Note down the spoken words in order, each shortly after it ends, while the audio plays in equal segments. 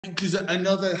because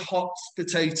another hot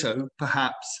potato,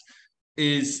 perhaps,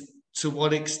 is to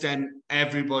what extent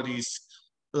everybody's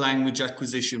language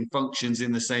acquisition functions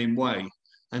in the same way,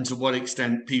 and to what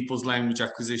extent people's language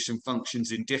acquisition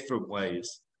functions in different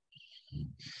ways.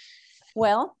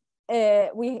 Well,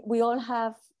 we all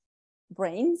have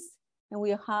brains, and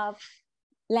we have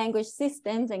language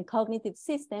systems and cognitive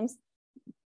systems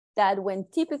that, when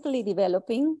typically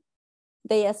developing,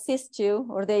 they assist you,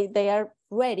 or they are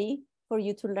ready for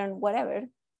you to learn whatever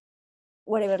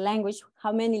language,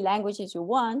 how many languages you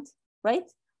want,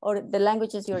 right? Or the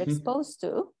languages you're exposed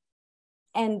to.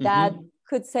 And that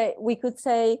we could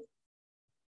say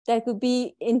that could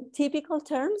be, in typical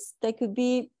terms, that could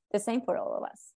be the same for all of us.